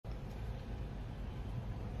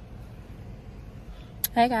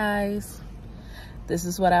Hey guys, this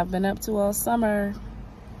is what I've been up to all summer.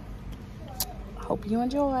 Hope you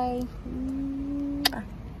enjoy.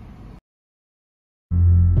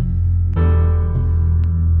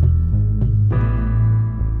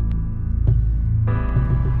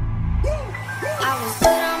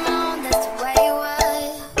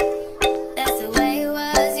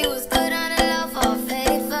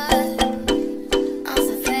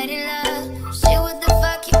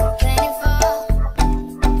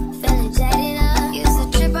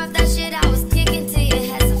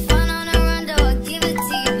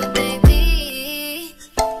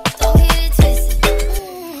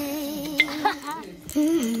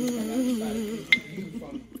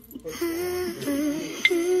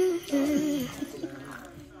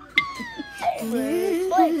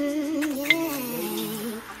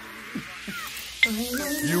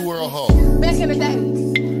 You were a hoe. Back in the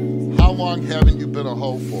day. How long haven't you been a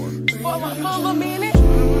hoe for? For a minute.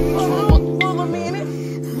 For a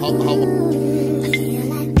minute. How long?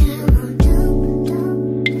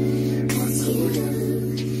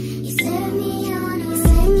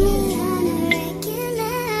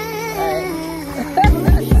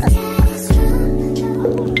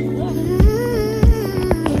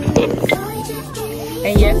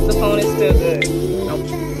 And yes, the phone is still good.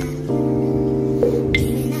 Nope.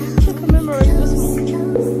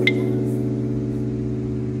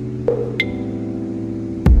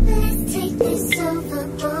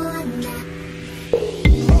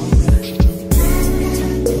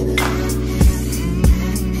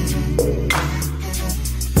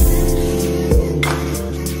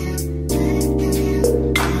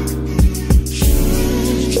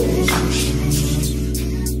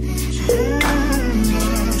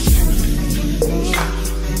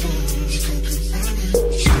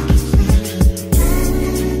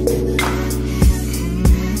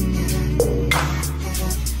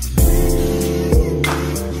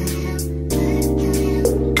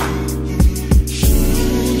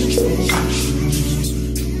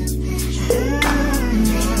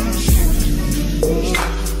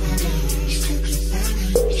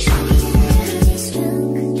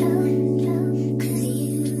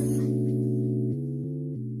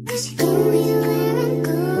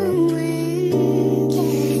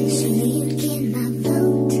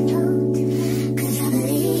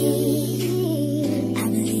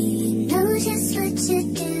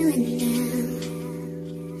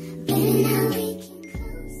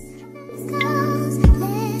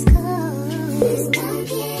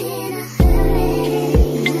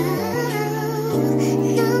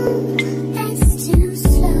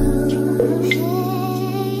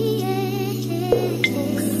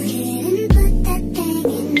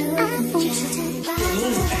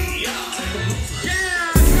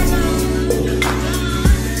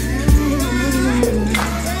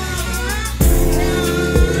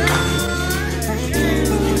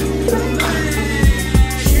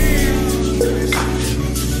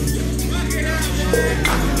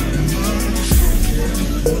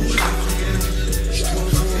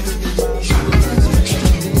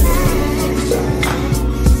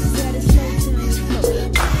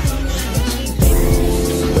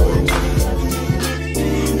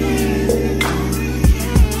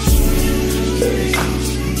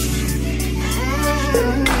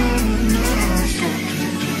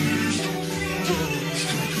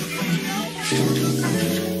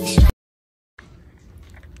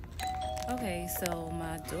 Okay, so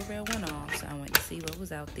my doorbell went off, so I went to see what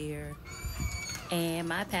was out there. And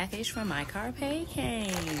my package from my Carpe came.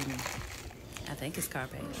 I think it's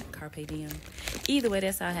Carpe, like Carpe Diem. Either way,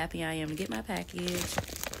 that's how happy I am to get my package.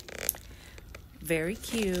 Very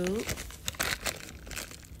cute.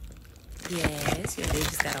 Yes, your day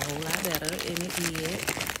just got a whole lot better, and it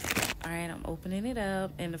did. All right, I'm opening it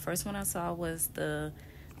up. And the first one I saw was the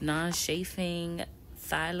non-chafing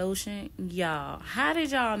thigh lotion. Y'all, how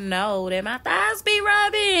did y'all know that my thighs be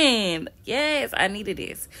rubbing? Yes, I needed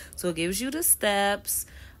this. So it gives you the steps.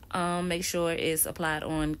 Make sure it's applied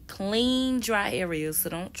on clean, dry areas. So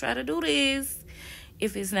don't try to do this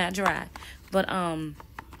if it's not dry. But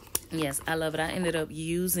yes, I love it. I ended up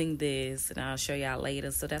using this, and I'll show y'all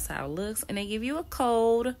later. So that's how it looks. And they give you a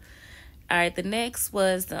code. All right, the next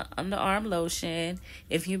was the underarm lotion.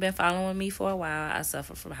 If you've been following me for a while, I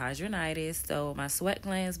suffer from hydronitis, so my sweat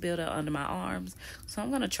glands build up under my arms. So I'm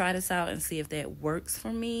going to try this out and see if that works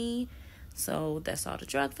for me. So that's all the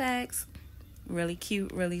drug facts. Really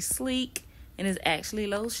cute, really sleek, and it's actually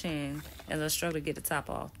lotion. As I struggle to get the top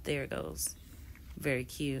off, there it goes. Very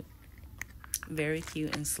cute. Very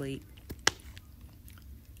cute and sleek.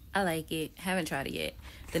 I like it. Haven't tried it yet.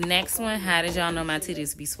 The next one, how did y'all know my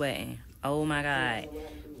titties be sweating? Oh my God.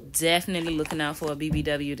 Definitely looking out for a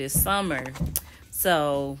BBW this summer.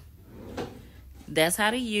 So that's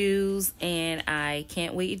how to use, and I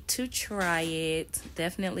can't wait to try it.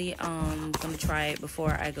 Definitely gonna try it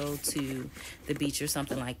before I go to the beach or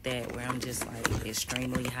something like that, where I'm just like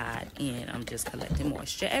extremely hot and I'm just collecting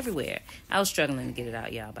moisture everywhere. I was struggling to get it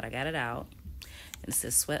out, y'all, but I got it out. And it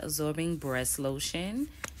says sweat absorbing breast lotion.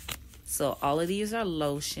 So all of these are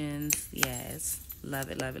lotions. Yes,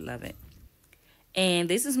 love it, love it, love it. And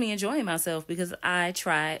this is me enjoying myself because I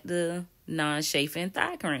tried the non-chafing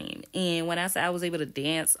thigh cream. And when I say I was able to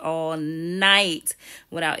dance all night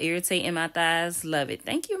without irritating my thighs, love it.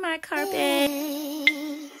 Thank you, my carpet.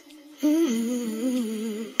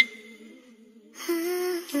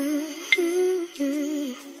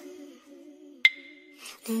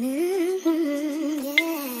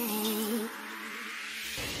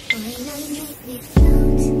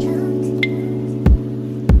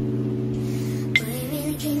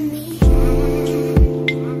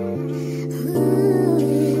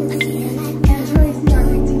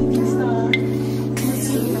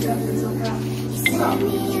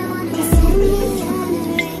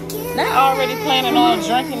 They're already planning on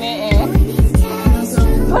drinking it and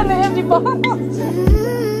putting the empty bottle.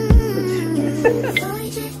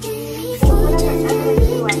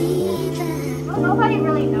 Nobody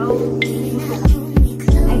really knows.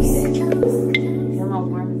 They're all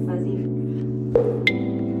warm and fuzzy.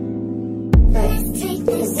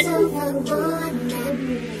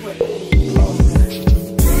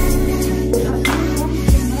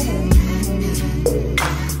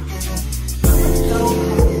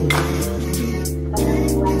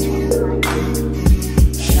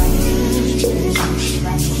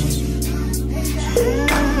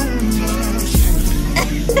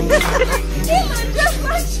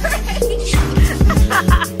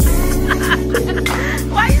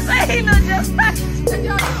 Why you say he look just like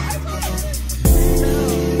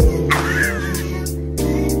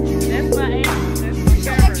That's my aunt. That's my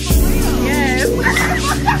shirt. Yes.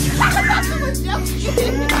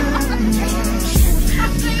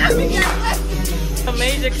 A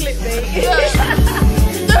major clickbait.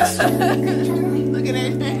 Look at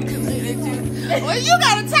that. Well, you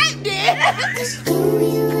gotta type then.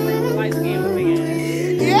 Light skin with big ass.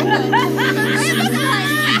 Yeah.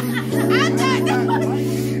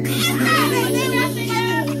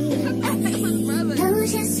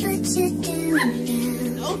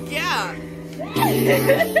 Oh, yeah.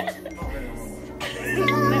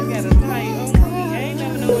 That got a tight on me. I ain't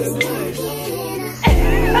never know what it was.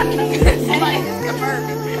 Somebody just confirmed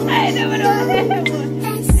it. I ain't never know what that was.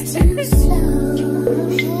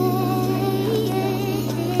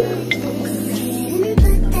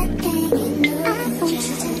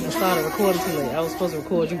 I started recording too late. I was supposed to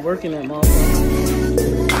record you working that motherfucker.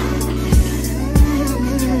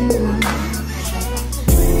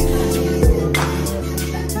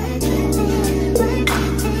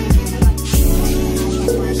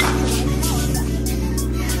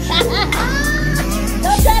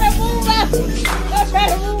 Don't try to move up. Don't try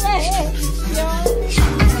to move my head.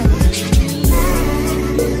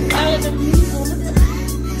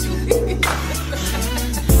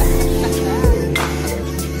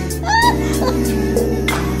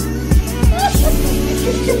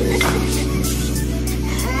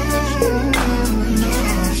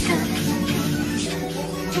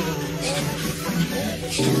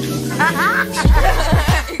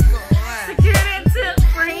 Secure that tip,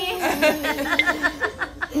 friend.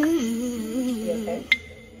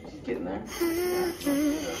 Getting there.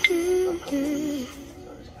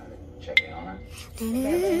 Check in on her.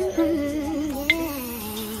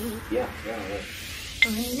 Yeah,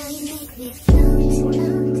 yeah.